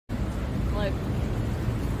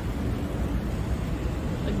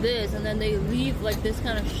this, and then they leave like this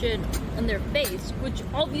kind of shit on their face, which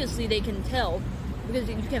obviously they can tell because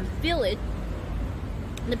you can feel it.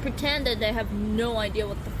 They pretend that they have no idea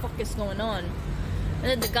what the fuck is going on, and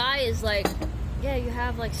then the guy is like, yeah, you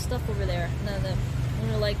have like stuff over there, and then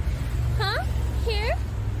they're like, huh, here,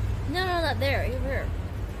 no, not there,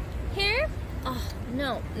 here, oh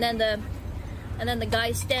no, and then the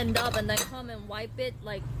guy stand up and then come and wipe it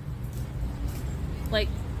like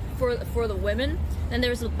for the women. And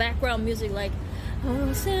there's the background music like,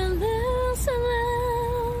 oh,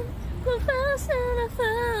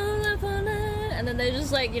 and then they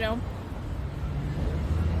just like, you know,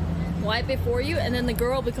 wipe it for you, and then the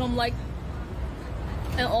girl become like,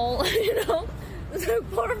 and all, you know, it's like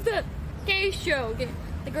part of the gay show. Okay?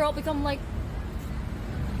 The girl become like,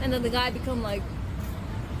 and then the guy become like,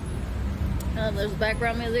 there's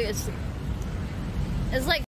background music. It's like